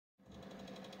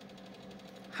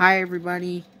Hi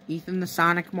everybody, Ethan the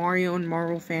Sonic, Mario, and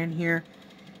Marvel fan here.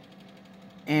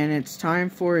 And it's time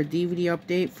for a DVD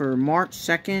update for March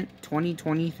 2nd,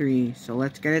 2023. So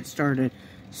let's get it started.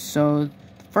 So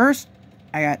first,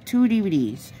 I got two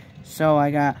DVDs. So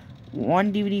I got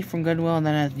one DVD from Goodwill and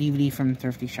then a DVD from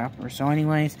Thrifty Shopper. So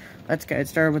anyways, let's get it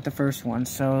started with the first one.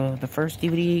 So the first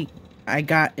DVD I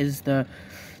got is the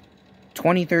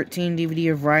 2013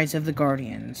 DVD of Rise of the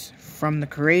Guardians from the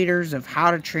creators of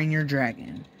How to Train Your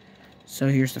Dragon. So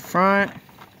here's the front,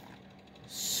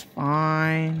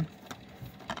 spine,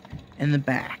 and the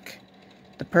back.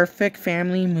 The perfect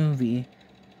family movie.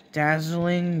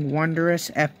 Dazzling, wondrous,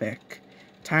 epic.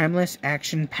 Timeless,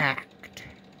 action-packed.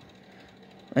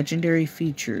 Legendary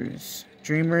features.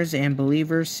 Dreamers and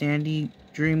believers, Sandy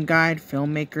Dream Guide,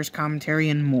 filmmakers, commentary,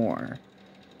 and more.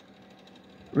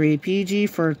 Rated PG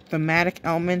for thematic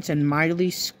elements and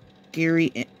mildly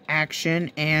scary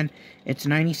action, and it's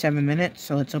 97 minutes,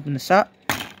 so let's open this up.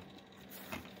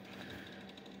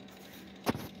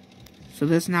 So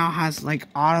this now has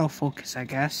like autofocus, I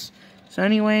guess. So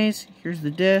anyways, here's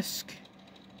the disc,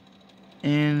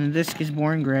 and the disc is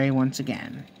born gray once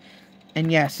again. And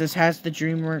yes, this has the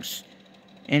DreamWorks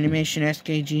Animation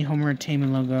SKG Home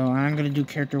Entertainment logo. I'm going to do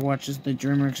character watches the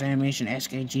DreamWorks Animation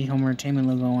SKG Home Entertainment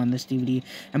logo on this DVD.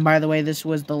 And by the way, this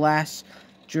was the last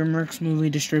DreamWorks movie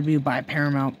distributed by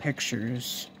Paramount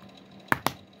Pictures.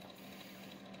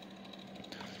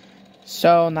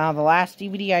 So now the last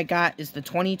DVD I got is the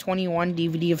 2021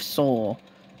 DVD of Soul.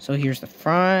 So here's the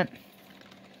front,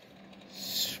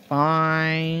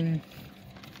 spine,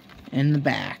 and the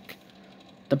back.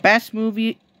 The best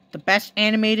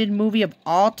animated movie of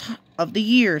all of the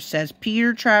year, says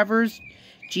Peter Travers,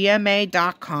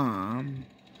 GMA.com.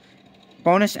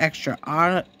 Bonus extra,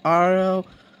 auto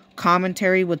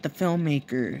commentary with the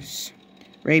filmmakers.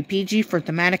 Rated PG for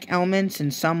thematic elements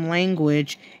and some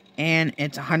language, and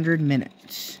it's 100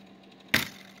 minutes.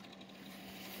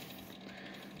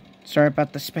 Sorry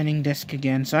about the spinning disc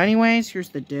again. So anyways, here's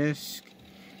the disc,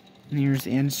 and here's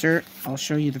the insert. I'll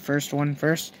show you the first one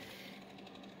first.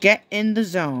 Get in the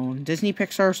zone. Disney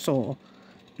Pixar Soul.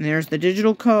 And there's the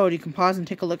digital code. You can pause and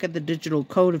take a look at the digital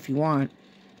code if you want.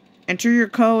 Enter your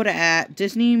code at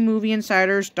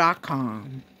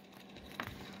DisneyMovieInsiders.com.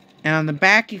 And on the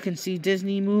back, you can see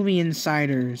Disney Movie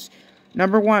Insiders.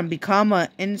 Number 1, become an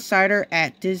insider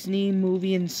at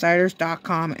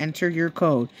DisneyMovieInsiders.com. Enter your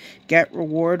code. Get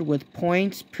reward with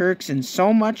points, perks, and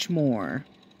so much more.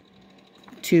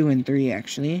 2 and 3,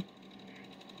 actually.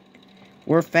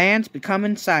 We're fans, become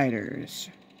insiders.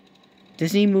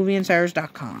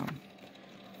 DisneyMovieInsiders.com.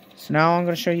 So now I'm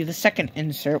going to show you the second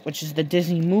insert, which is the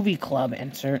Disney Movie Club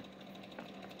insert.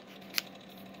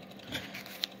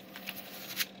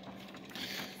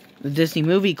 The Disney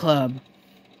Movie Club.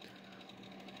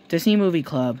 Disney Movie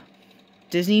Club.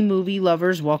 Disney movie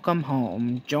lovers, welcome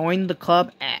home. Join the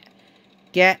club at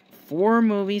get 4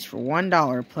 movies for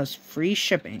 $1 plus free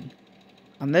shipping.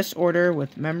 On this order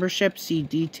with membership, see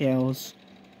details.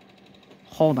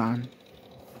 Hold on.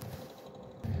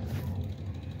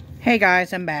 Hey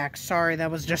guys, I'm back. Sorry,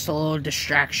 that was just a little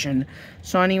distraction.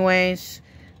 So anyways,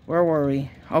 where were we?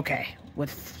 Okay,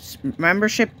 with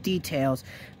membership details.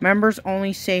 Members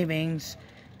only savings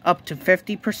up to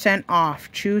 50%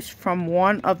 off. Choose from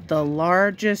one of the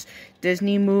largest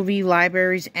Disney movie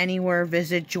libraries anywhere.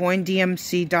 Visit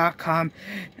joindmc.com.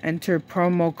 Enter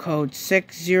promo code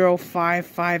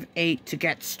 60558 to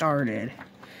get started.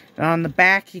 And on the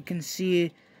back, you can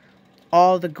see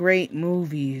all the great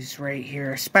movies right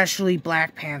here, especially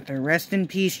Black Panther. Rest in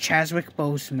peace, Chadwick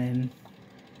Boseman,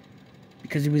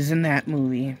 because he was in that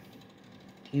movie.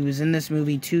 He was in this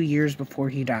movie 2 years before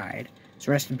he died.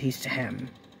 So rest in peace to him.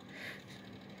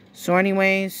 So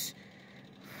anyways,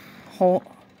 hold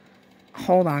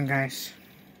on, guys.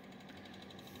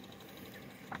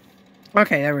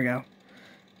 Okay, there we go.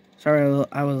 Sorry,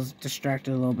 I was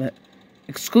distracted a little bit.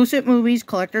 Exclusive movies,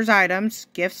 collector's items,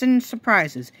 gifts, and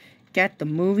surprises. Get the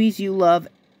movies you love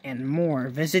and more.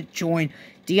 Visit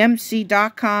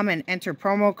joindmc.com and enter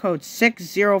promo code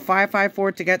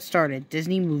 60554 to get started.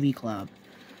 Disney Movie Club.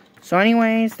 So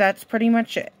anyways, that's pretty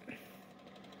much it.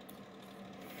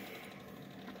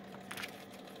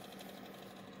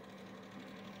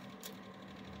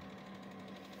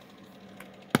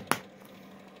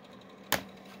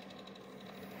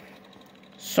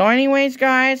 So anyways,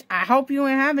 guys, I hope you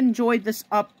have enjoyed this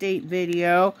update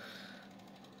video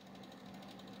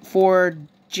for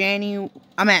March 2nd,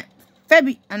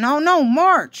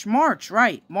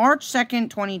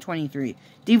 2023.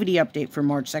 DVD update for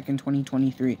March 2nd,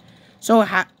 2023. So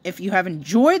if you have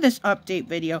enjoyed this update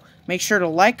video, make sure to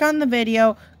like on the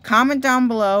video, comment down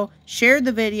below, share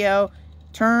the video,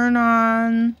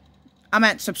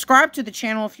 subscribe to the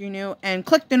channel if you're new, and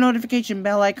click the notification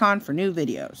bell icon for new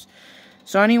videos.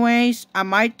 So anyways, I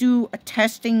might do a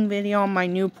testing video on my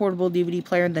new portable DVD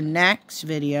player in the next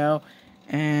video,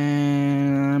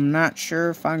 and I'm not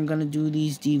sure if I'm going to do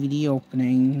these DVD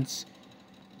openings.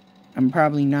 I'm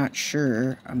probably not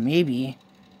sure. Maybe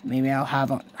I'll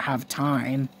have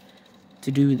time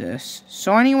to do this.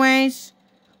 So anyways,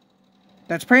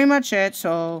 that's pretty much it.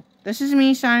 So this is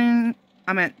me signing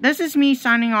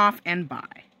off, and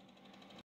bye.